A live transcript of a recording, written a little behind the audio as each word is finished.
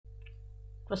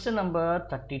Question number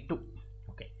 32.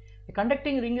 Okay, a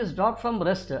conducting ring is dropped from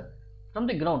rest from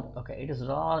the ground. Okay, it is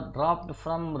dropped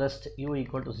from rest u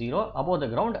equal to 0 above the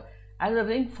ground. As the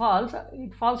ring falls,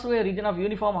 it falls to a region of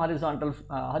uniform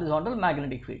horizontal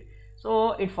magnetic field.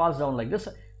 So it falls down like this.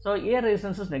 So air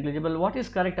resistance is negligible. What is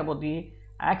correct about the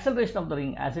acceleration of the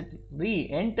ring as it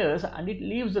re-enters and it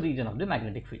leaves the region of the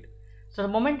magnetic field? So the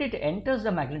moment it enters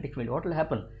the magnetic field, what will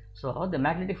happen? So the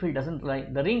magnetic field doesn't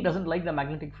like, the ring doesn't like the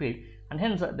magnetic field, and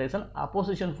hence there is an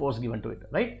opposition force given to it,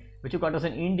 right? Which you got as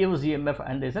an induced EMF,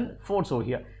 and there is a force over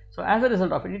here. So as a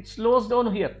result of it, it slows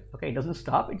down here. Okay, it doesn't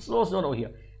stop, it slows down over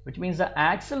here, which means the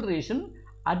acceleration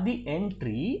at the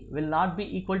entry will not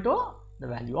be equal to the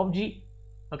value of g.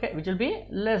 Okay, which will be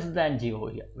less than g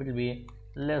over here. It will be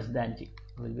less than g.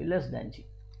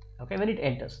 Okay, when it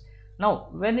enters. Now,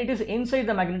 when it is inside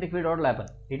the magnetic field, what will happen?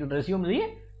 It will resume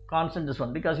the constant this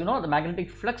one, because you know the magnetic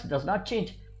flux does not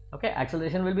change. Okay,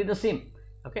 acceleration will be the same.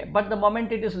 Okay, but the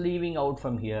moment it is leaving out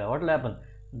from here, what will happen?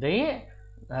 The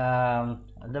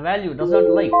value does not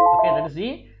like. Okay, that is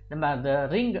the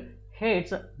ring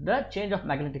hates the change of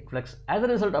magnetic flux. As a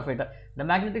result of it, the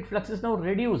magnetic flux is now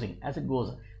reducing as it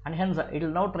goes, and hence it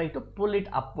will now try to pull it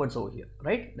upwards over here,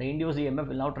 right? The induced EMF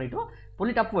will now try to pull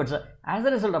it upwards. As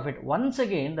a result of it, once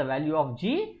again the value of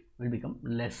g will become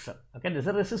less. Okay, there is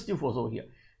a resistive force over here.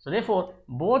 So therefore,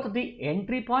 both the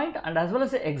entry point and as well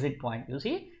as the exit point, you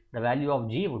see, the value of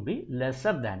g would be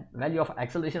lesser than, value of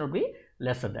acceleration would be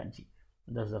lesser than g.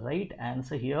 Thus the right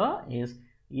answer here is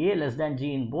a less than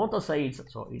g in both the sides.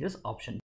 So it is option